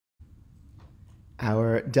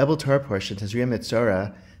Our double Torah portion,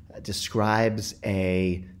 Tazria-Metzora, describes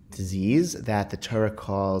a disease that the Torah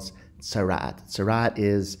calls tzarat. Tzarat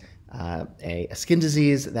is a skin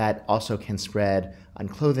disease that also can spread on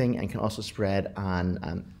clothing and can also spread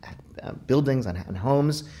on buildings, on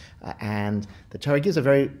homes. And the Torah gives a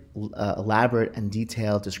very elaborate and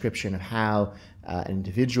detailed description of how an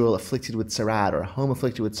individual afflicted with tzarat or a home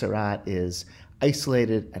afflicted with tzarat is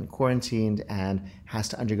isolated and quarantined and has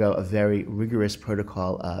to undergo a very rigorous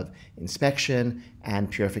protocol of inspection and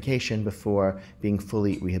purification before being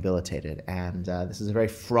fully rehabilitated. And this is a very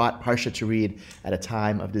fraught parsha to read at a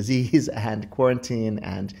time of disease and quarantine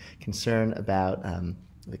and concern about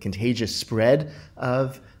the contagious spread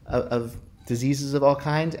of diseases of all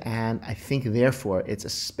kinds. And I think, therefore, it's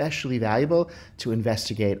especially valuable to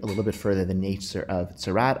investigate a little bit further the nature of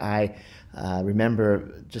tzarat. I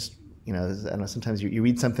remember just I know sometimes you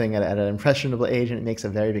read something at an impressionable age and it makes a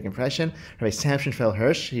very big impression. Rabbi Wolkenfeld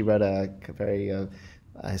Hirsch, he wrote a very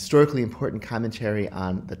historically important commentary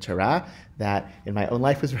on the Torah that in my own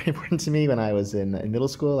life was very important to me when I was in middle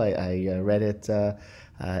school. I read it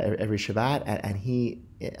every Shabbat, and he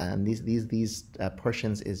these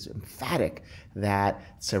portions is emphatic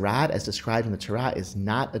that tzarat, as described in the Torah, is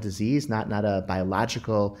not a disease, not a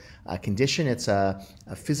biological condition. It's a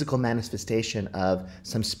physical manifestation of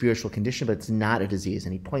some spiritual condition, but it's not a disease.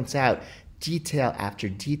 And he points out detail after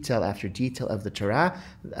detail after detail of the Torah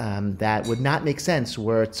that would not make sense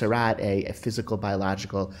were tzarat a physical,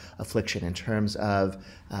 biological affliction, in terms of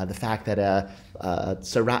the fact that a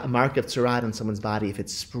mark of tzarat on someone's body, if it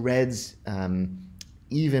spreads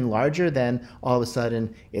even larger, then all of a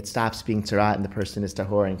sudden it stops being tzarat and the person is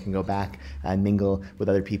tahor and can go back and mingle with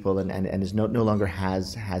other people and is no longer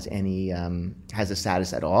has a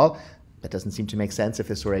status at all. That doesn't seem to make sense if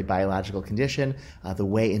this were a biological condition. The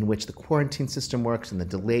way in which the quarantine system works and the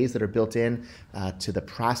delays that are built in to the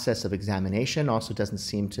process of examination also doesn't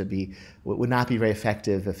seem to be, would not be very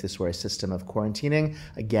effective if this were a system of quarantining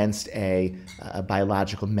against a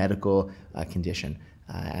biological medical condition.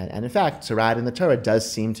 And in fact, tzarat in the Torah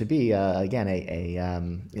does seem to be, again,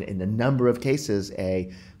 in a number of cases,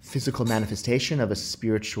 a physical manifestation of a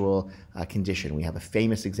spiritual condition. We have a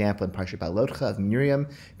famous example in Parashat Balotcha of Miriam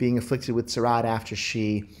being afflicted with tzarat after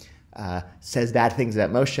she says bad things about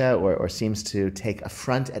Moshe or seems to take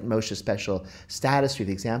affront at Moshe's special status. We have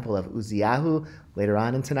the example of Uziyahu later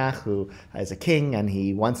on in Tanakh, who is a king and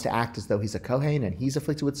he wants to act as though he's a Kohen and he's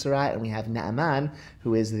afflicted with tzarat. And we have Naaman,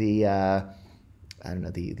 who is the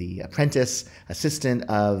apprentice assistant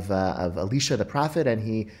of Elisha the prophet, and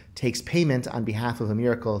he takes payment on behalf of a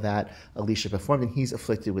miracle that Elisha performed, and he's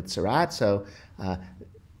afflicted with tzarat. So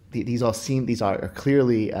these are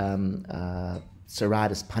clearly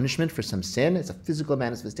tzarat is punishment for some sin. It's a physical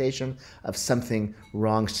manifestation of something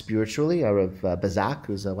wrong spiritually. Rav Bazak,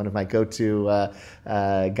 who's one of my go-to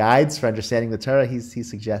guides for understanding the Torah, he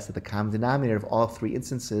suggests that the common denominator of all three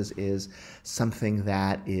instances is something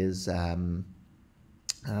that is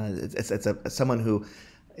it's someone who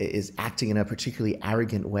is acting in a particularly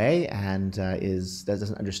arrogant way and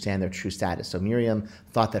doesn't understand their true status. So Miriam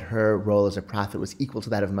thought that her role as a prophet was equal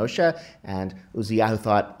to that of Moshe, and Uziyahu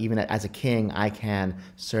thought, even as a king, I can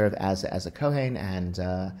serve as a Kohen. And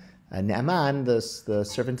Naaman, the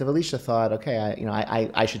servant of Elisha, thought, okay,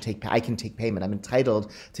 I can take payment. I'm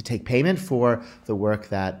entitled to take payment for the work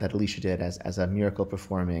that Elisha did as a miracle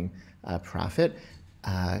performing prophet.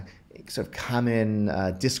 Sort of common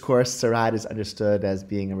discourse, tzarat is understood as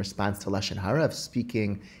being a response to lashon hara, of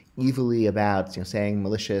speaking evilly about, saying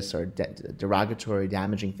malicious or derogatory,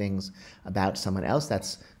 damaging things about someone else.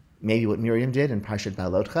 That's maybe what Miriam did in Parashat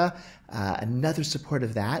Balotcha. Another support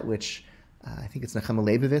of that, which I think it's Nechama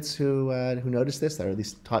Leibovitz who noticed this, or at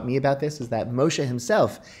least taught me about this, is that Moshe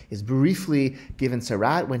himself is briefly given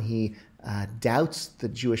tzarat when he doubts the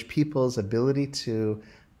Jewish people's ability to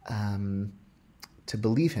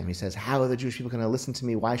believe him. He says, how are the Jewish people going to listen to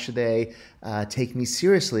me? Why should they take me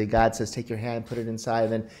seriously? God says, take your hand, put it inside,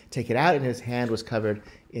 and then take it out, and his hand was covered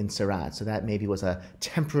in tzarat. So that maybe was a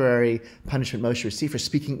temporary punishment Moshe received for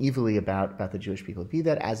speaking evilly about the Jewish people. Be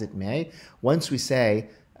that as it may, once we say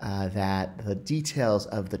that the details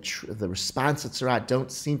of the response to tzarat don't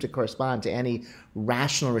seem to correspond to any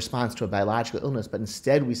rational response to a biological illness, but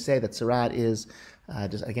instead we say that tzarat is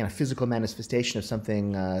just, again, a physical manifestation of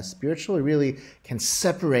something spiritual. We really can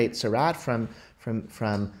separate tzarat from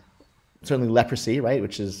certainly leprosy, right,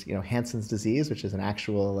 which is Hansen's disease, which is an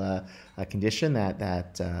actual condition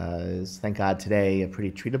that is, thank God, today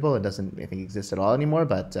pretty treatable and doesn't, I think, exist at all anymore,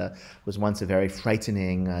 but was once a very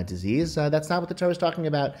frightening disease. That's not what the Torah is talking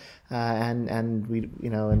about, and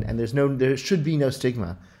there should be no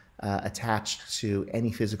stigma attached to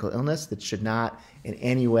any physical illness, that should not in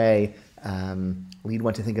any way lead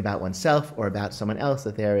one to think about oneself or about someone else,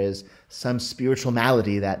 that there is some spiritual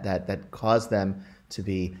malady that caused them to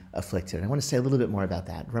be afflicted. And I want to say a little bit more about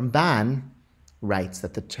that. Ramban writes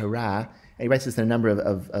that the Torah, and he writes this in a number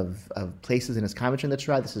of places in his commentary on the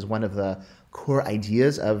Torah. This is one of the core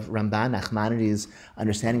ideas of Ramban, Nachmanides'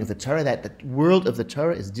 understanding of the Torah, that the world of the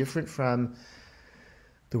Torah is different from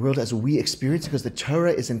the world as we experience, because the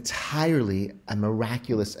Torah is entirely a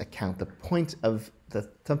miraculous account. The point of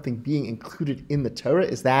something being included in the Torah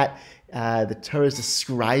is that the Torah is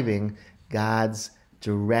describing God's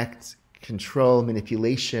direct control,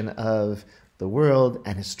 manipulation of the world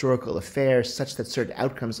and historical affairs, such that certain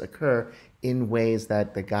outcomes occur in ways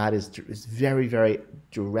that God is very, very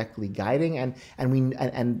directly guiding, and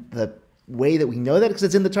the way that we know that, because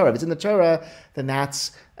it's in the Torah. If it's in the Torah, then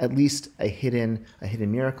that's at least a hidden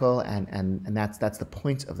miracle, and that's the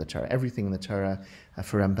point of the Torah. Everything in the Torah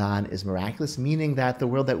for Ramban is miraculous, meaning that the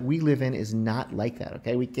world that we live in is not like that.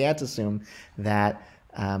 Okay, we can't assume that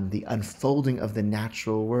the unfolding of the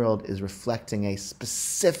natural world is reflecting a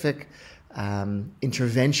specific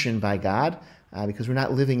intervention by God, because we're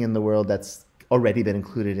not living in the world that's already been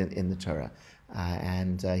included in the Torah.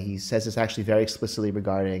 And he says this actually very explicitly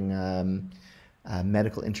regarding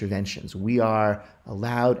medical interventions. We are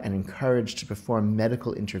allowed and encouraged to perform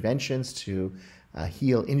medical interventions to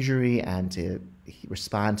heal injury and to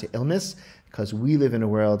respond to illness, because we live in a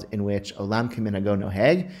world in which olam keminago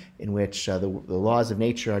noheg, in which the laws of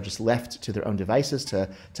nature are just left to their own devices to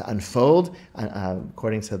unfold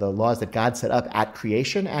according to the laws that God set up at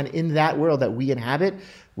creation. And in that world that we inhabit,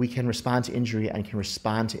 we can respond to injury and can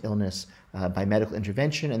respond to illness by medical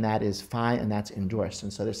intervention, and that is fine, and that's endorsed.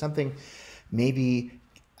 And so there's something maybe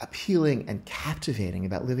appealing and captivating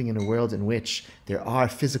about living in a world in which there are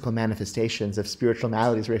physical manifestations of spiritual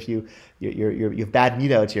maladies, where if you have bad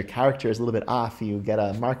midot, your character is a little bit off, you get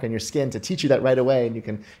a mark on your skin to teach you that right away, and you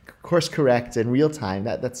can course correct in real time.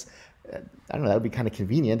 That's I don't know, that would be kind of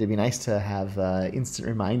convenient. It'd be nice to have instant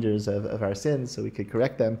reminders of our sins so we could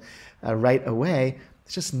correct them right away.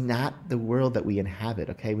 It's just not the world that we inhabit.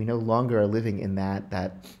 Okay, we no longer are living in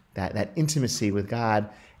that intimacy with God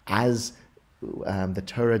as the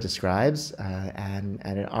Torah describes, and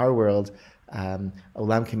in our world, olam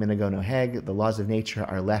keminago noheg, the laws of nature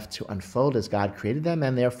are left to unfold as God created them,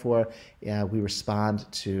 and therefore we respond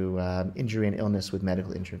to injury and illness with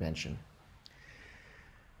medical intervention.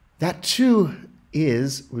 That too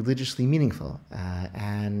is religiously meaningful,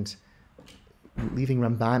 and leaving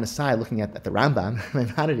Ramban aside, looking at the Rambam,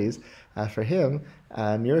 Maimonides, for him,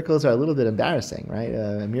 miracles are a little bit embarrassing, right?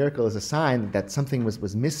 A miracle is a sign that something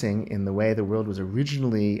was missing in the way the world was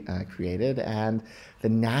originally created, and the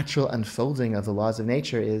natural unfolding of the laws of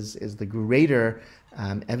nature is the greater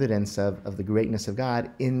evidence of the greatness of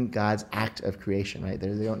God in God's act of creation, right?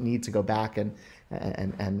 They don't need to go back and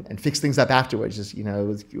fix things up afterwards. Just,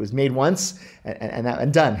 it was made once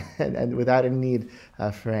and done, and without any need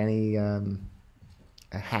for any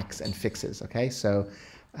hacks and fixes. Okay, so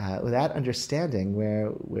with that understanding,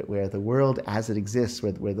 where the world as it exists,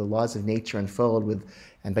 where the laws of nature unfold,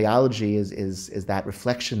 and biology is that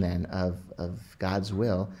reflection then of God's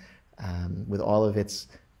will, with all of its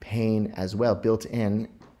pain as well built in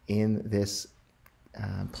this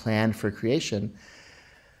plan for creation,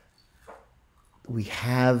 we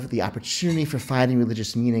have the opportunity for finding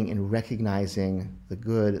religious meaning in recognizing the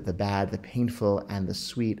good, the bad, the painful, and the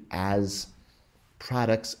sweet as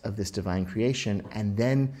products of this divine creation, and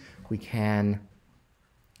then we can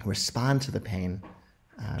respond to the pain,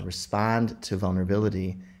 respond to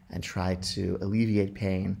vulnerability, and try to alleviate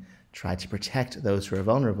pain, try to protect those who are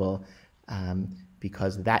vulnerable,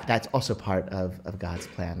 because that's also part of God's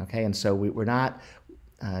plan. Okay, and so we're not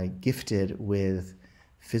gifted with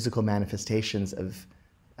physical manifestations of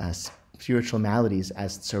spiritual maladies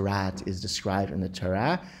as tzarat is described in the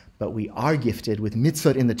Torah, but we are gifted with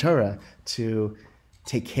mitzvot in the Torah to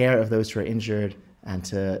take care of those who are injured and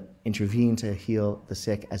to intervene to heal the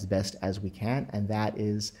sick as best as we can. And that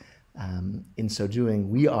is, in so doing,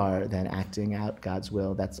 we are then acting out God's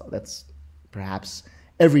will. That's perhaps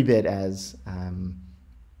every bit as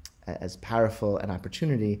powerful an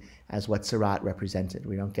opportunity as what tzarat represented.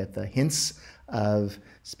 We don't get the hints of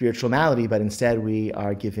spiritual malady, but instead we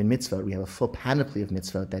are given mitzvot. We have a full panoply of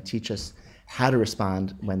mitzvot that teach us how to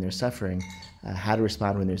respond when there's suffering, how to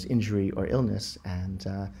respond when there's injury or illness. And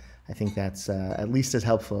I think that's at least as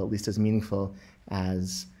helpful, at least as meaningful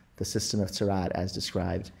as the system of tzarat as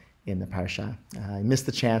described in the Parsha. I missed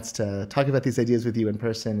the chance to talk about these ideas with you in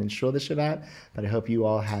person in Shul this Shabbat, but I hope you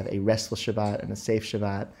all have a restful Shabbat and a safe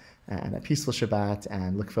Shabbat. and a peaceful Shabbat,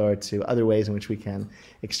 and look forward to other ways in which we can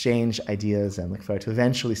exchange ideas, and look forward to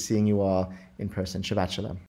eventually seeing you all in person. Shabbat Shalom.